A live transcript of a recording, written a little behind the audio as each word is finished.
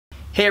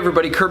Hey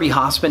everybody, Kirby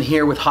Hasseman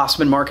here with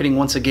Hasseman Marketing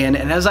once again,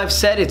 and as I've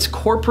said, it's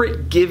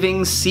corporate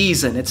giving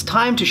season. It's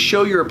time to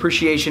show your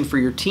appreciation for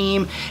your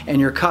team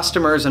and your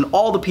customers and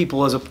all the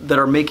people that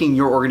are making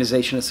your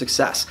organization a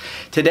success.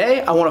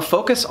 Today, I want to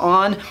focus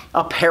on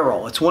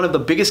apparel. It's one of the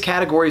biggest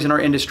categories in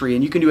our industry,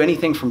 and you can do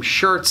anything from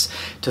shirts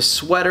to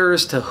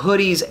sweaters to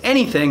hoodies,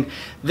 anything.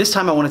 This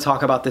time I want to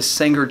talk about this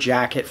Senger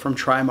jacket from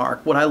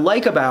Trimark. What I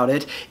like about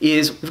it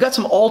is we've got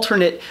some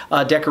alternate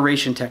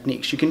decoration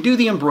techniques. You can do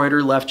the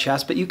embroidered left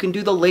chest, but you can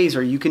do the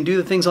laser, you can do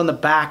the things on the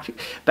back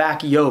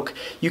yoke,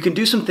 you can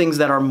do some things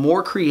that are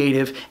more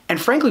creative and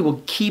frankly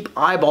will keep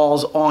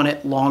eyeballs on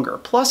it longer.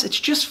 Plus it's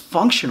just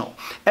functional.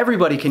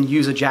 Everybody can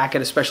use a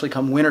jacket, especially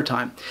come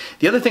wintertime.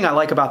 The other thing I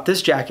like about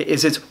this jacket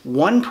is it's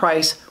one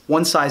price,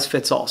 one size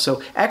fits all.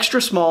 So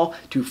extra small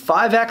to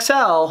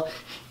 5XL,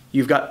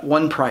 you've got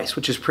one price,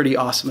 which is pretty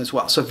awesome as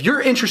well. So if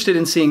you're interested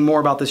in seeing more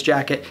about this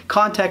jacket,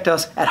 contact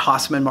us at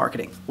Hasseman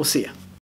Marketing. We'll see you.